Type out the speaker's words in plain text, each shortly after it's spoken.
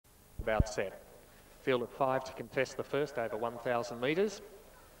about set. Field of 5 to contest the first over 1,000 metres.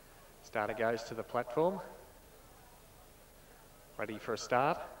 Starter goes to the platform. Ready for a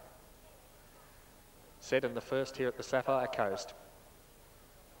start. Set in the first here at the Sapphire Coast.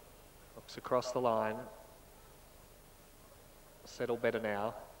 Looks across the line. Settle better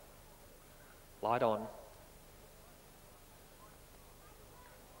now. Light on.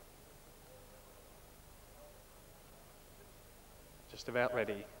 Just about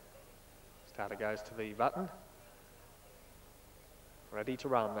ready. Starter goes to the button. Ready to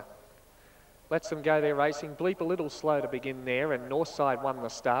run. Lets them go there racing. Bleep a little slow to begin there, and Northside won the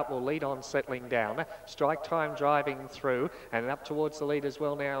start. Will lead on settling down. Strike Time driving through, and up towards the lead as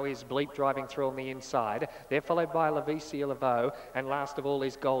well now is Bleep driving through on the inside. They're followed by Lavisia Laveau, and last of all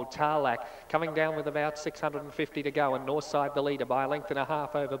is Gold Tarlac. Coming down with about 650 to go, and Northside the leader by a length and a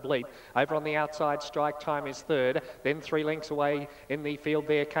half over Bleep. Over on the outside, Strike Time is third. Then 3 lengths away in the field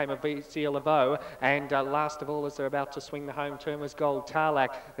there came Lavisia Laveau, and last of all as they're about to swing the home turn was Gold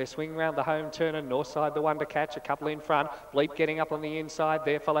Tarlac. They're swinging round the home turn, and Northside the one to catch, a couple in front. Bleep getting up on the inside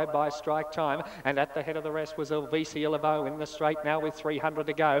there, followed by Strike Time, and at the head of the rest was Lavisia Laveau in the straight now with 300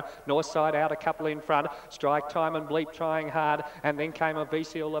 to go. Northside out, a couple in front. Strike Time and Bleep trying hard, and then came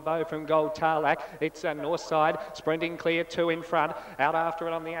Lavisia Laveau from Gold Tarlac. It's Northside sprinting clear, 2 in front. Out after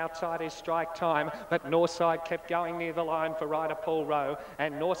it on the outside is Strike Time, but Northside kept going near the line for rider Paul Rowe,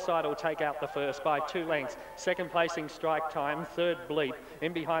 and Northside will take out the first by 2 lengths. Second placing Strike Time, third Bleep.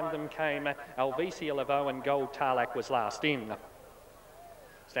 In behind them came Lavisia Laveau, and Gold Tarlac was last in.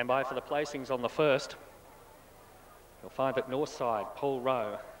 Stand by for the placings on the first. You'll find that Northside, Paul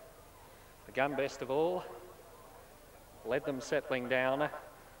Rowe, begun best of all, led them settling down.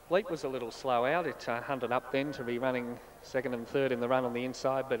 Bleep was a little slow out. It hunted up then to be running second and third in the run on the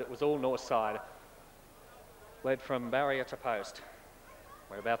inside, but it was all Northside. Led from barrier to post.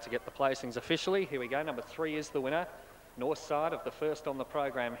 We're about to get the placings officially. Here we go. Number 3 is the winner. Northside of the first on the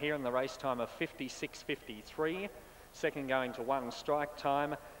program here in the race time of 56.53. Second going to 1, Strike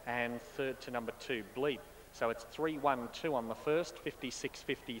Time, and third to number 2, Bleep. So it's 3-1-2 on the first.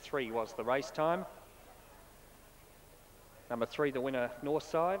 56.53 was the race time. Number 3, the winner,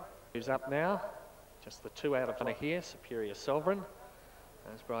 Northside, who's up now. Just the 2 out of 1 here, Superior Sovereign.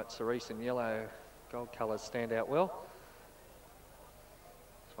 Those bright cerise and yellow gold colours stand out well.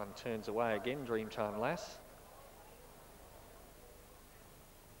 This one turns away again, Dreamtime Lass.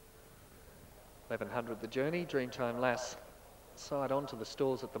 1100 the journey, Dreamtime Lass side on to the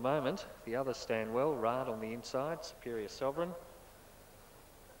stalls at the moment. The others stand well, Rard on the inside, Superior Sovereign.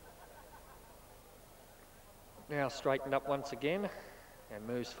 Now straightened up once again and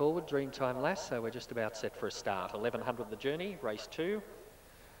moves forward, Dreamtime Lass, so we're just about set for a start. 1100 the journey, race 2.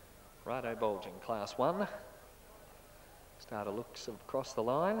 Righto Bulging, class 1. Starter looks across the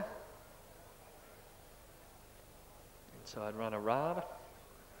line. Inside runner Rard.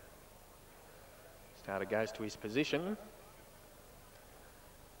 Starter goes to his position.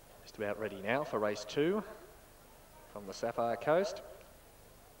 Just about ready now for race 2 from the Sapphire Coast.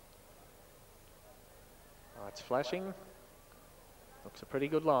 Lights flashing. Looks a pretty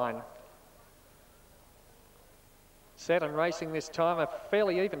good line. Set and racing this time, a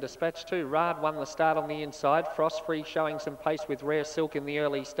fairly even dispatch too. Rard won the start on the inside. Frost Free showing some pace with Rare Silk in the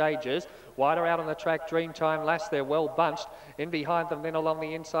early stages. Wider out on the track, Dreamtime Lass, they're well bunched. In behind them then along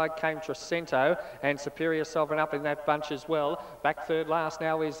the inside came Trecento, and Superior Sovereign up in that bunch as well. Back third last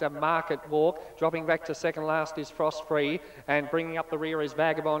now is Market Walk. Dropping back to second last is Frost Free, and bringing up the rear is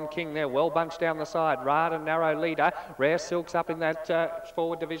Vagabond King. They're well bunched down the side. Rard and narrow leader. Rare Silk's up in that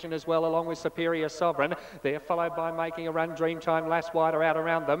forward division as well, along with Superior Sovereign. They're followed by making a run, Dreamtime Lass wider out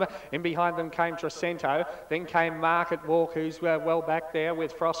around them. In behind them came Trecento, then came Market Walk, who's well back there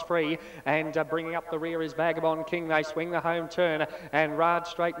with Frost Free, and bringing up the rear is Vagabond King. They swing the home turn, and Rard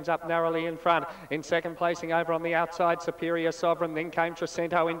straightens up narrowly in front. In second placing over on the outside, Superior Sovereign, then came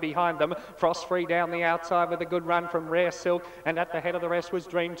Trecento in behind them. Frost Free down the outside with a good run from Rare Silk, and at the head of the rest was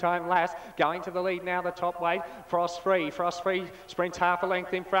Dreamtime Lass. Going to the lead now, the top weight, Frost Free. Frost Free sprints half a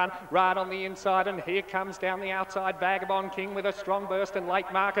length in front. Rard on the inside, and here comes down the outside Vagabond King with a strong burst and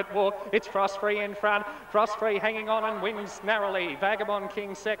late Market Walk. It's Frost Free in front. Frost Free hanging on and wins narrowly. Vagabond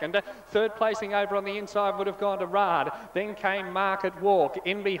King second. Third placing over on the inside would have gone to Rard. Then came Market Walk.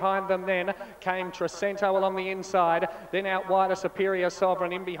 In behind them then came Trecento along the inside. Then out wider Superior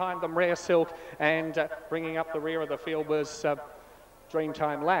Sovereign. In behind them Rare Silk. And bringing up the rear of the field was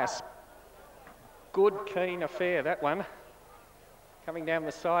Dreamtime Lass. Good, keen affair, that one. Coming down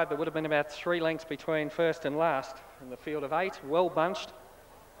the side, there would have been about 3 lengths between first and last in the field of 8. Well bunched.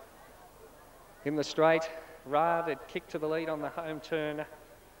 In the straight, Rard had kicked to the lead on the home turn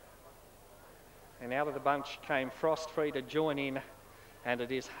And out of the bunch came Frost Free to join in, and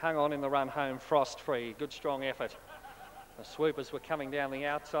it is hung on in the run home, Frost Free. Good strong effort. The swoopers were coming down the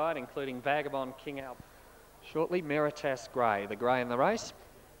outside, including Vagabond, King Alp. Shortly, Meritas Grey, the grey in the race.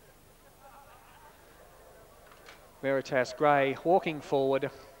 Meritas Grey walking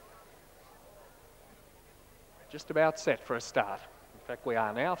forward. Just about set for a start. In fact, we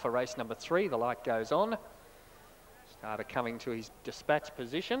are now for race number 3. The light goes on. Starter coming to his dispatch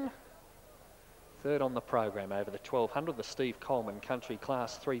position. Third on the program over the 1200, the Steve Coleman Country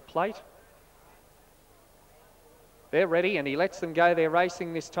Class 3 plate. They're ready and he lets them go. They're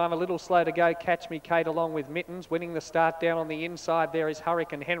racing this time. A little slow to go. Catch Me Kate along with Mittens. Winning the start down on the inside there is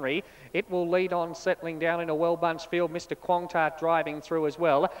Hurricane Henry. It will lead on, settling down in a well-bunched field. Mr. Quongtart driving through as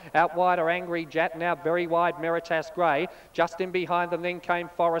well. Out wide are Angry Jat. Now very wide Meritas Grey. Just in behind them then came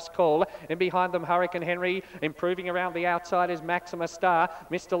Forest Call. In behind them Hurricane Henry. Improving around the outside is Maxima Star.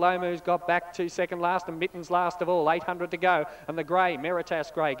 Mr. Lomu's got back to second last and Mittens last of all. 800 to go. And the Grey,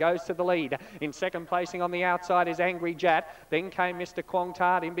 Meritas Grey, goes to the lead. In second placing on the outside is Angry Jat. Then came Mr.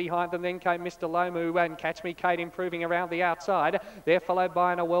 Quongtart. In behind them then came Mr. Lomu and Catch Me Kate improving around the outside. They're followed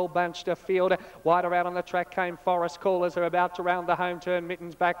by in a well-bunched field. Wider out on the track came Forest Call as they're about to round the home turn.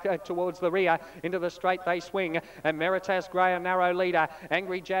 Mittens back towards the rear. Into the straight they swing. And Meritas Grey a narrow leader.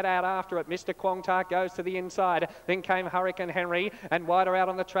 Angry Jat out after it. Mr. Quongtart goes to the inside. Then came Hurricane Henry. And wider out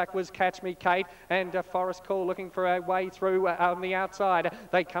on the track was Catch Me Kate. And Forest Call looking for a way through on the outside.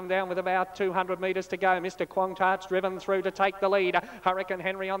 They come down with about 200 metres to go. Mr. Quongtart's driven through to take the lead. Hurricane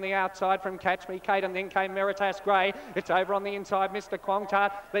Henry on the outside from Catch Me Kate, and then came Meritas Grey. It's over on the inside. Mr.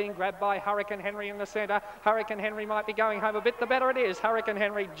 Quongtart being grabbed by Hurricane Henry in the centre. Hurricane Henry might be going home a bit. The better it is. Hurricane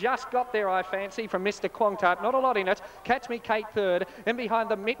Henry just got there, I fancy, from Mr. Quongtart. Not a lot in it. Catch Me Kate third. In behind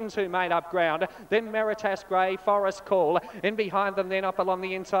the Mittens who made up ground. Then Meritas Grey, Forest Call. In behind them then up along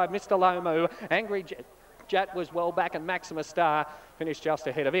the inside, Mr. Lomu. Angry Jat was well back and Maxima Star finished just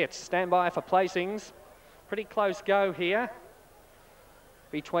ahead of it. Stand by for placings. Pretty close go here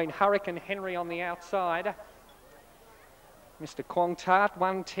between Hurricane Henry on the outside. Mr. Quongtart,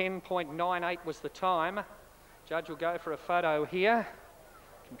 1:10.98 was the time. Judge will go for a photo here.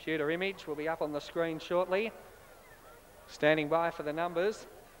 Computer image will be up on the screen shortly. Standing by for the numbers.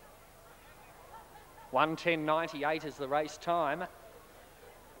 1:10.98 is the race time.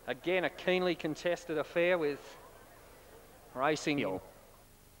 Again, a keenly contested affair with racing.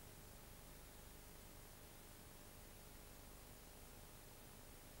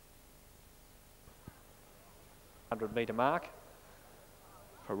 100-metre mark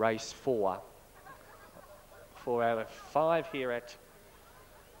for race 4. 4 out of 5 here at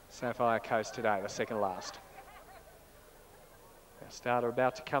Sapphire Coast today, the second last. Our starter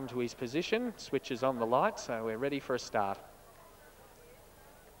about to come to his position, switches on the light, so we're ready for a start.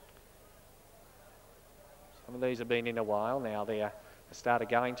 Some of these have been in a while now. The starter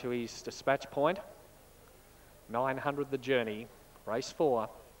going to his dispatch point. 900 the journey, race 4.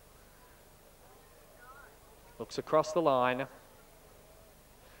 Looks across the line.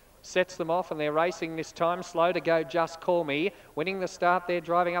 Sets them off and they're racing this time. Slow to go, Just Call Me. Winning the start there,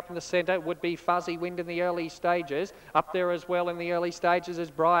 driving up in the centre, would be Fuzzy Wind in the early stages. Up there as well in the early stages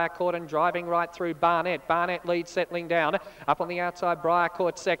is Briarcourt and driving right through Barnett. Barnett leads, settling down. Up on the outside,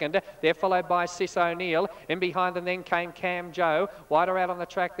 Briarcourt second. They're followed by Sis O'Neill. In behind them then came Cam Joe. Wider out on the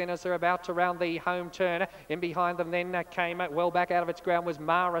track then as they're about to round the home turn. In behind them then came well back out of its ground was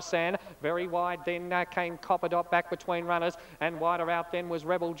Marasan. Very wide then came Copperdot back between runners. And wider out then was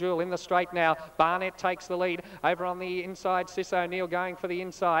Rebel Jewel. In the straight now, Barnett takes the lead. Over on the inside, Sis O'Neill going for the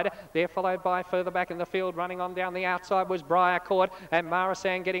inside. They're followed by further back in the field, running on down the outside was Briarcourt and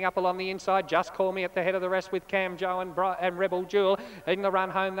Marasan getting up along the inside. Just Call Me at the head of the rest with Cam Joe and Rebel Jewel. In the run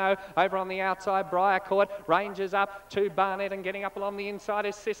home though, over on the outside, Briarcourt ranges up to Barnett and getting up along the inside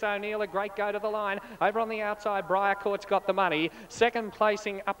is Sis O'Neill. A great go to the line. Over on the outside, Briarcourt's got the money. Second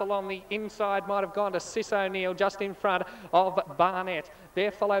placing up along the inside might have gone to Sis O'Neill just in front of Barnett.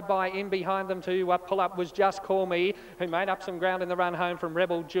 They're followed by in behind them to pull up was Just Call Me, who made up some ground in the run home from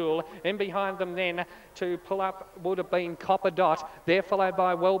Rebel Jewel. In behind them then to pull up would have been Copperdot. They're followed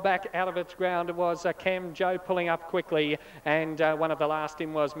by well back out of its ground was Cam Joe pulling up quickly, and one of the last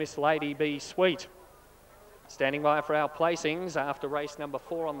in was Miss Lady Be Sweet. Standing by for our placings after race number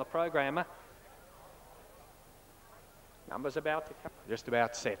 4 on the program. Numbers about to come. Just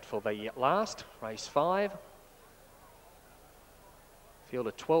about set for the last, race 5. Field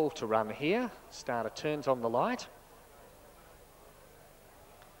of 12 to run here. Starter turns on the light.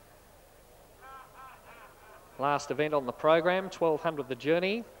 Last event on the program, 1200 the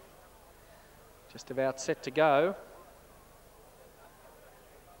journey. Just about set to go.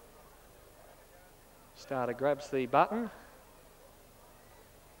 Starter grabs the button,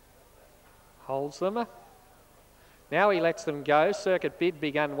 holds them. Now he lets them go. Circuit Bid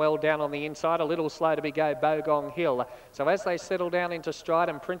begun well down on the inside, a little slow to go Bogong Hill. So as they settle down into stride,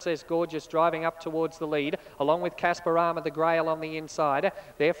 and Princess Gorgeous driving up towards the lead, along with Casparama the Grey along the inside.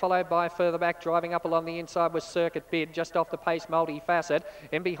 They're followed by further back, driving up along the inside with Circuit Bid, just off the pace Multifacet.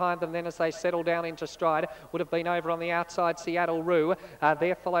 In behind them then as they settle down into stride would have been over on the outside Seattle Roo.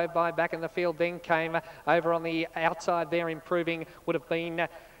 They're followed by back in the field, then came over on the outside there improving would have been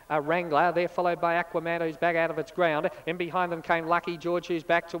Wrangler. They're followed by Aquaman, who's back out of its ground. In behind them came Lucky George, who's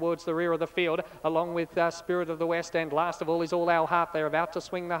back towards the rear of the field, along with Spirit of the West, and last of all is All Our Heart. They're about to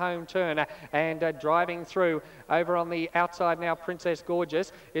swing the home turn, and driving through over on the outside now, Princess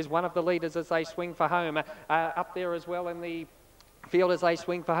Gorgeous is one of the leaders as they swing for home. Up there as well in the field as they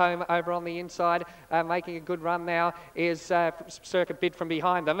swing for home over on the inside, making a good run now is Circuit Bid from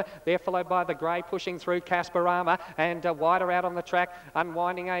behind them. They're followed by the Grey pushing through Casparama, and wider out on the track,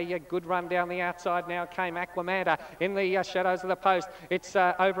 unwinding a good run down the outside now came Aquamanta in the shadows of the post. It's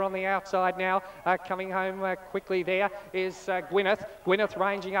over on the outside now, coming home quickly there is Gwyneth. Gwyneth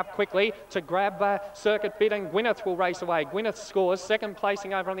ranging up quickly to grab Circuit Bid, and Gwyneth will race away. Gwyneth scores, second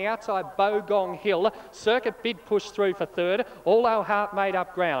placing over on the outside Bogong Hill. Circuit Bid pushed through for third. All Our Heart made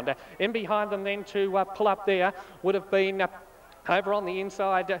up ground. In behind them then to pull up there would have been over on the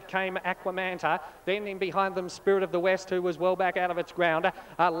inside came Aquamanta. Then in behind them Spirit of the West, who was well back out of its ground.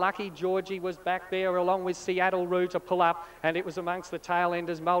 Lucky Georgie was back there along with Seattle Roo to pull up, and it was amongst the tail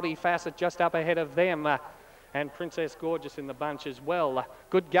enders Multifacet just up ahead of them, and Princess Gorgeous in the bunch as well.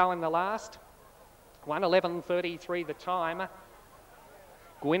 Good go in the last. 1:11:33 the time.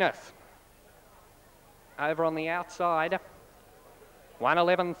 Gwyneth over on the outside.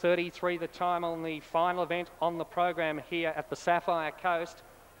 1:11:33 the time on the final event on the program here at the Sapphire Coast.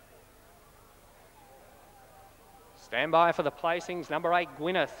 Stand by for the placings. Number 8,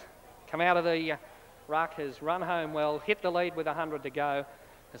 Gwyneth, come out of the ruck, has run home well, hit the lead with 100 to go,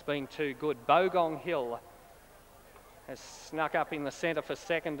 has been too good. Bogong Hill has snuck up in the centre for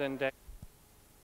second, and